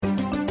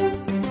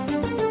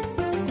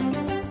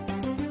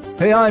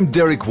Hey, I'm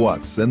Derek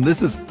Watts, and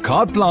this is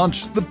Carte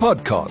Blanche, the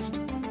podcast.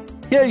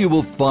 Here you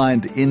will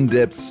find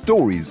in-depth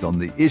stories on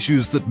the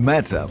issues that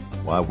matter,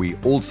 while we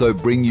also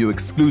bring you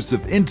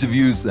exclusive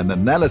interviews and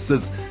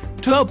analysis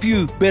to help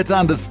you better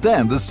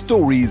understand the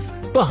stories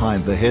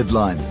behind the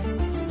headlines.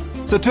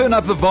 So turn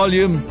up the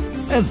volume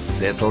and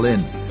settle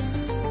in.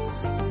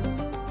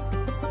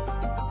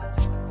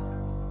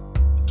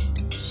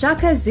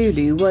 Shaka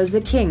Zulu was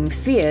a king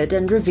feared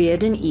and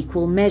revered in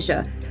equal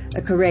measure,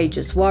 a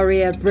courageous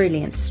warrior,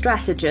 brilliant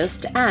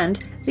strategist,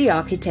 and the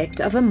architect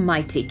of a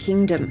mighty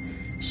kingdom.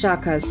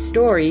 Shaka's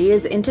story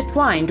is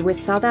intertwined with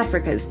South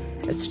Africa's,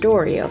 a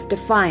story of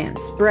defiance,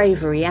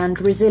 bravery,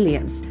 and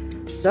resilience.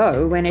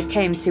 So, when it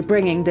came to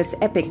bringing this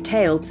epic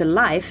tale to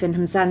life in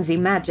Mzansi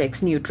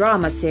Magic's new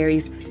drama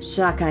series,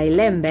 Shaka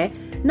iLembe,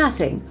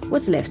 nothing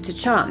was left to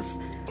chance.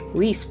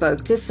 We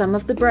spoke to some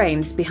of the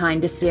brains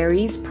behind the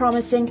series,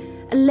 promising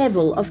a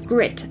level of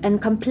grit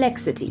and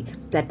complexity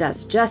that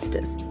does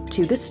justice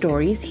to the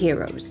story's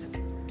heroes.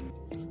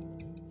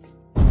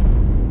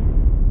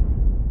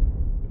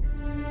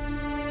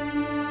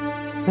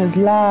 There's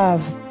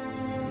love.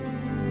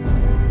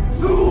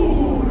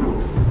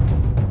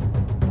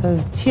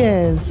 There's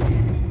tears.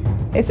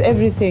 It's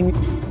everything.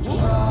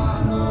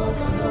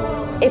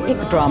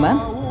 Epic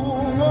drama.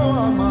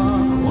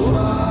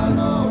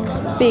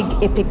 Big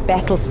epic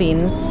battle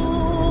scenes.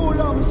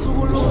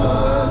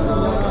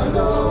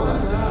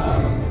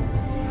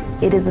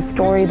 It is a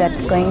story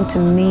that's going to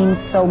mean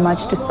so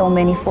much to so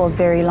many for a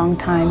very long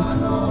time.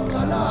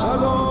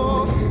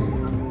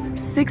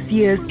 6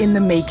 years in the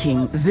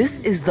making,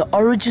 this is the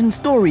origin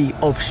story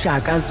of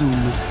Shaka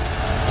Zulu.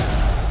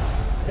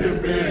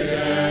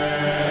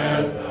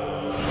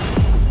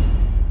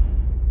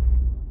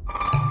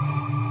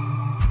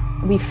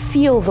 We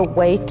feel the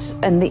weight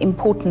and the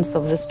importance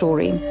of the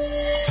story.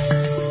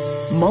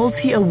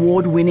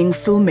 Multi-award-winning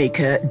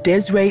filmmaker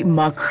Desiree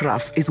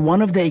Markgraf is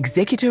one of the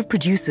executive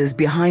producers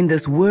behind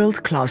this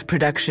world-class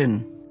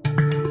production.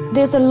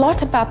 There's a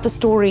lot about the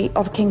story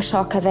of King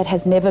Shaka that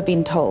has never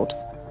been told.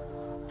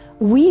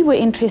 We were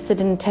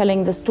interested in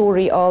telling the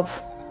story of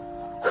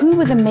who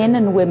were the men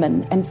and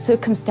women and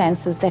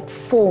circumstances that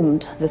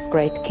formed this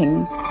great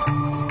king.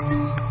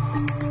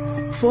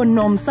 For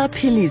Nomsa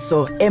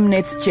Philiso,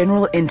 Mnet's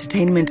General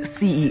Entertainment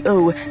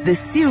CEO, the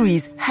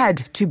series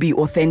had to be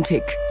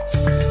authentic.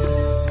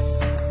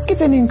 It's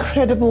an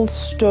incredible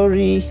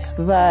story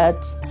that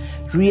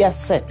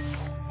reassets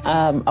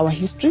our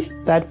history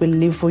that will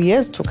live for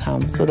years to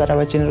come so that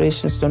our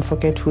generations don't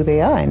forget who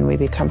they are and where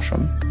they come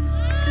from.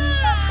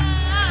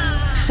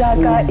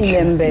 Shaka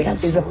iLembe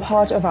is a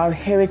part of our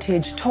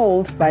heritage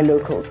told by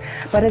locals,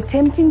 but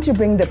attempting to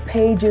bring the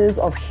pages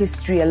of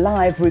history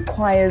alive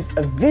requires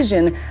a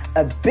vision,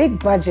 a big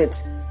budget,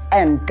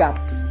 and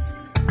guts.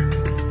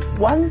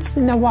 Once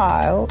in a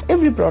while,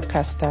 every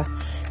broadcaster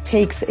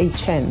takes a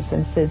chance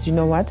and says, you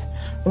know what,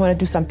 I want to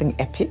do something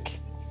epic,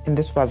 and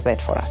this was that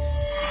for us.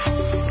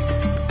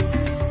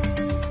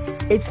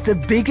 It's the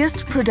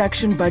biggest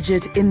production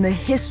budget in the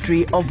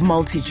history of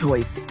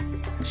MultiChoice.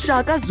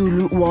 Shaka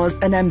Zulu was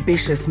an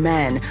ambitious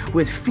man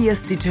with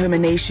fierce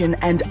determination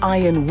and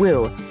iron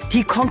will.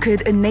 He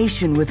conquered a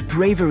nation with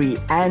bravery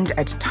and,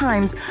 at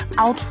times,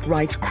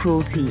 outright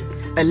cruelty,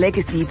 a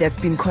legacy that's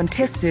been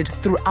contested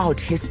throughout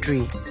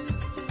history.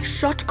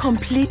 Shot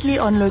completely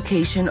on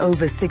location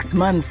over 6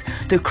 months,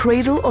 The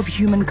Cradle of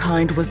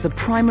Humankind was the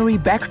primary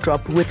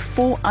backdrop with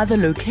 4 other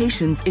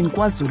locations in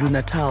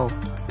KwaZulu-Natal.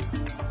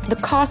 The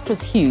cast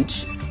was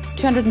huge,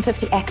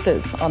 250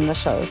 actors on the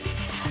show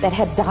that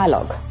had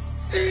dialogue.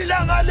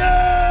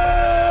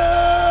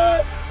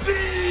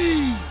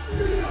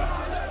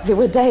 There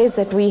were days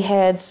that we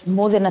had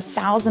more than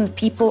 1,000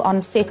 people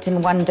on set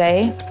in one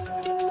day.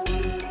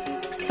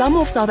 Some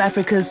of South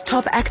Africa's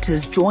top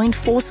actors joined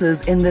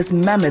forces in this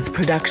mammoth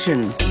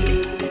production.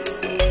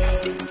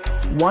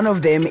 One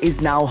of them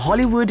is now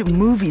Hollywood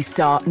movie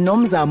star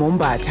Nomsa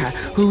Mombata,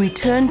 who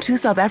returned to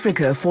South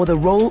Africa for the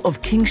role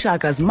of King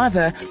Shaka's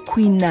mother,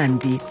 Queen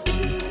Nandi.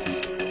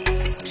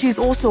 She's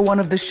also one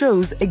of the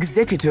show's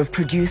executive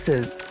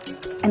producers.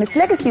 And it's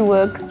legacy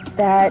work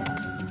that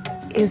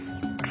is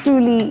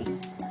truly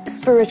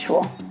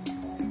spiritual.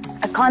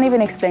 I can't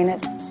even explain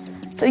it.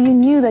 So you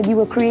knew that you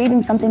were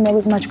creating something that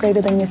was much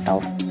greater than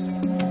yourself.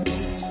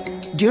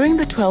 During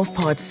the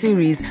 12-part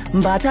series,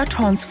 Mbata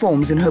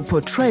transforms in her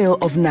portrayal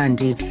of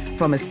Nandi,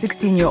 from a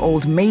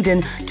 16-year-old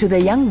maiden to the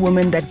young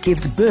woman that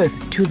gives birth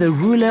to the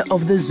ruler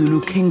of the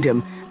Zulu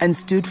kingdom and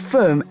stood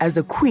firm as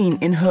a queen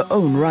in her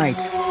own right.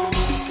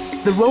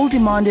 The role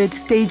demanded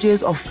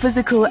stages of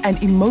physical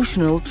and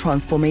emotional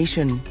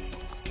transformation.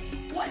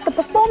 The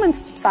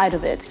performance side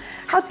of it,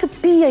 how to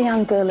be a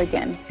young girl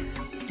again.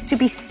 To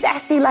be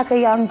sassy like a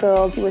young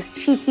girl who was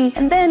cheeky.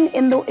 And then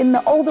in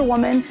the older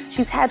woman,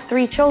 she's had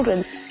 3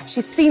 children.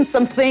 She's seen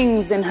some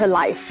things in her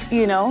life,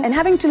 you know, and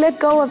having to let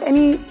go of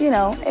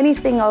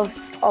anything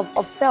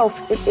of self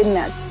in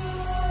that.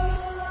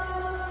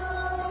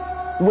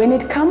 When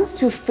it comes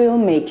to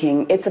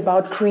filmmaking, it's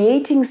about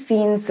creating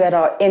scenes that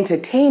are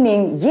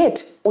entertaining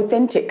yet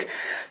authentic,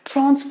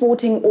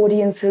 transporting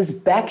audiences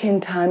back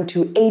in time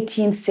to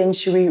 18th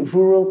century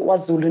rural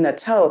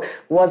KwaZulu-Natal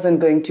wasn't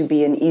going to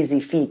be an easy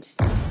feat.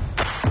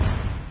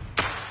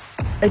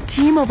 A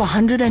team of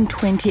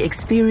 120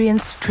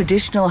 experienced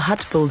traditional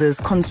hut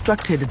builders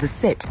constructed the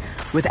set,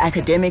 with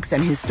academics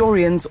and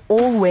historians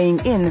all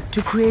weighing in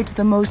to create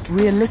the most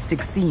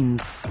realistic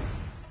scenes.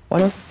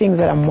 One of the things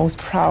that I'm most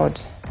proud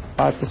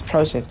about this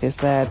project is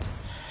that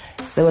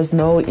there was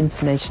no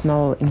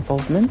international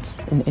involvement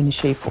in any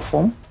shape or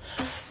form.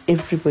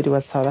 Everybody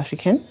was South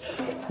African,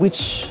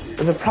 which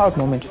is a proud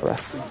moment for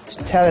us,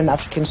 to tell an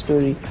African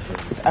story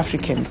with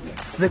Africans.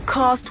 The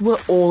cast were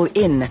all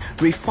in,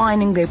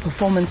 refining their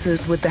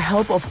performances with the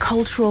help of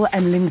cultural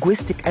and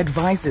linguistic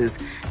advisors,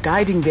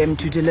 guiding them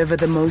to deliver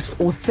the most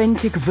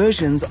authentic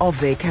versions of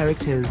their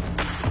characters.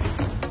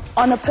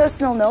 On a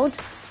personal note,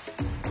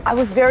 I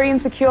was very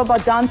insecure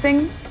about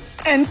dancing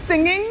and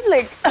singing,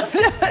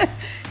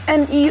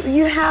 and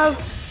you have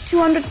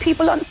 200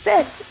 people on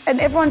set,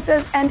 and everyone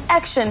says, and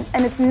action,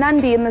 and it's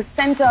Nandi in the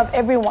center of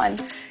everyone.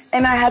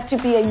 And I have to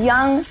be a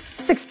young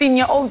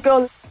 16-year-old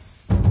girl.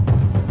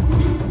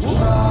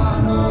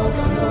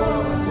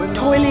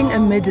 Toiling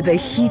amid the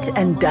heat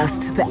and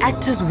dust, the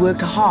actors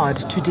worked hard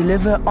to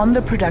deliver on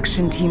the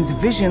production team's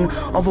vision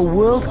of a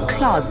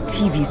world-class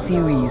TV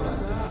series.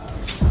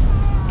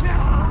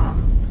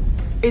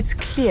 It's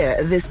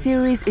clear the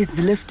series is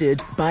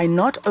lifted by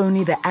not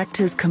only the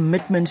actors'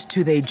 commitment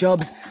to their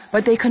jobs,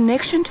 but their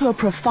connection to a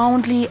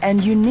profoundly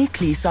and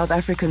uniquely South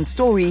African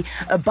story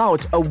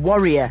about a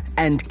warrior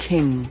and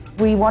king.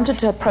 We wanted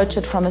to approach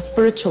it from a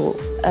spiritual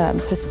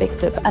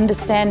perspective,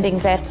 understanding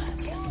that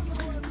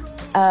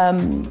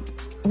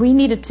we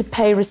needed to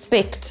pay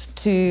respect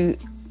to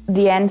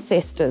the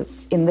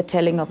ancestors in the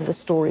telling of the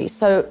story.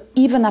 So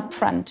even up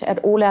front, at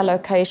all our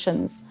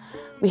locations,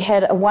 we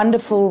had a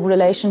wonderful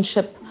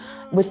relationship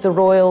with the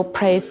royal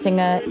praise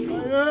singer.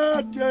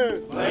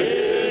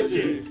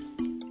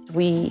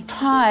 We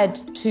tried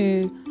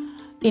to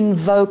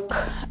invoke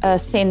a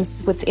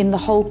sense within the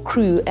whole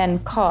crew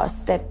and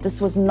cast that this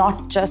was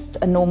not just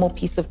a normal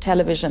piece of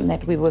television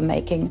that we were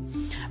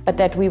making, but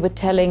that we were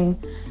telling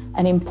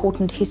an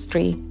important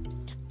history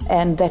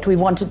and that we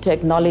wanted to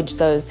acknowledge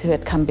those who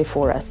had come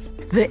before us.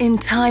 The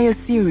entire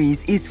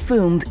series is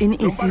filmed in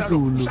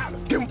isiZulu.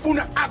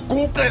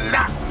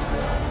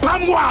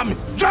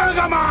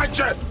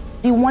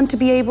 You want to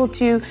be able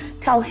to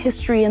tell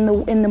history in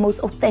the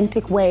most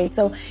authentic way.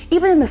 So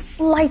even in the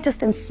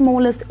slightest and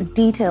smallest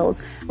details,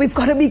 we've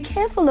got to be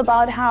careful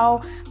about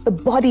how the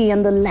body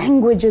and the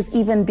language is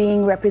even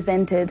being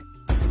represented.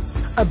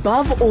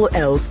 Above all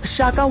else,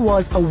 Shaka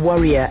was a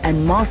warrior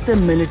and master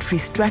military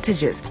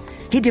strategist.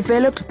 He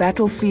developed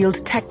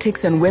battlefield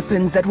tactics and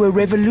weapons that were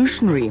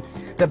revolutionary.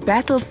 The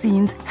battle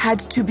scenes had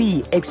to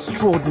be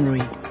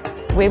extraordinary.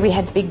 Where we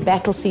had big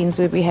battle scenes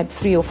where we had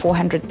 300 or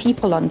 400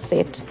 people on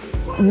set,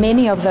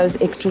 many of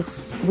those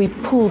extras we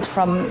pulled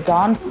from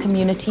dance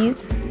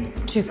communities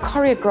to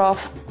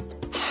choreograph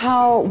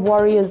how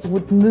warriors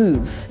would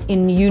move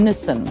in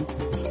unison.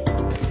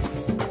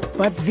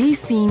 But these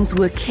scenes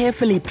were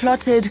carefully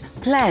plotted,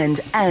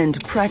 planned,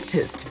 and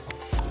practiced.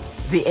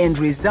 The end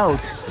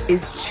result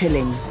is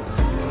chilling.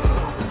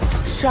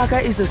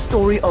 Shaka is a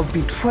story of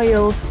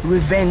betrayal,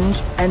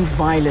 revenge, and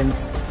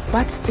violence.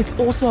 But it's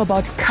also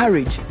about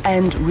courage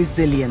and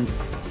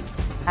resilience.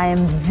 I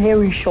am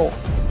very sure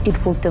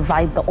it will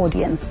divide the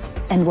audience,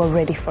 and we're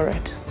ready for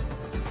it.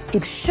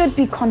 It should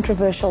be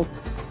controversial.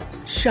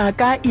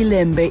 Shaka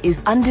iLembe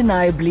is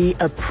undeniably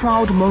a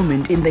proud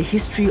moment in the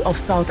history of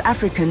South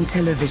African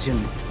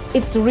television.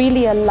 It's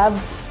really a love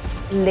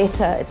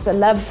letter, it's a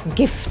love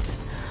gift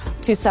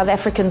to South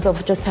Africans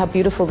of just how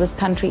beautiful this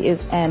country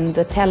is and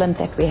the talent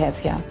that we have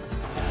here.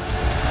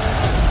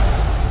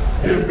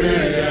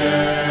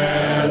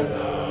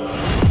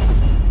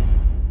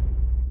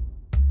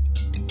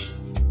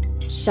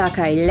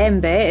 Shaka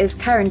iLembe is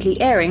currently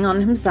airing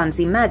on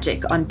Mzansi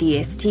Magic on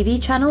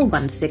DSTV channel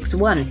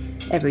 161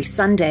 every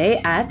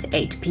Sunday at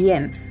 8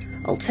 p.m.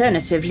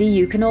 Alternatively,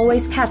 you can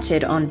always catch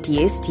it on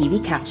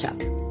DSTV Catch-Up.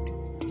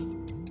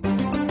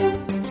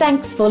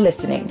 Thanks for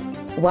listening.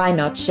 Why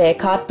not share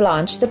Carte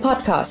Blanche, the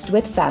podcast,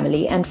 with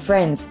family and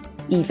friends,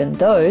 even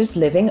those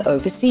living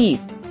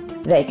overseas?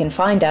 They can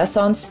find us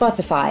on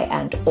Spotify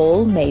and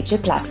all major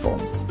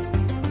platforms.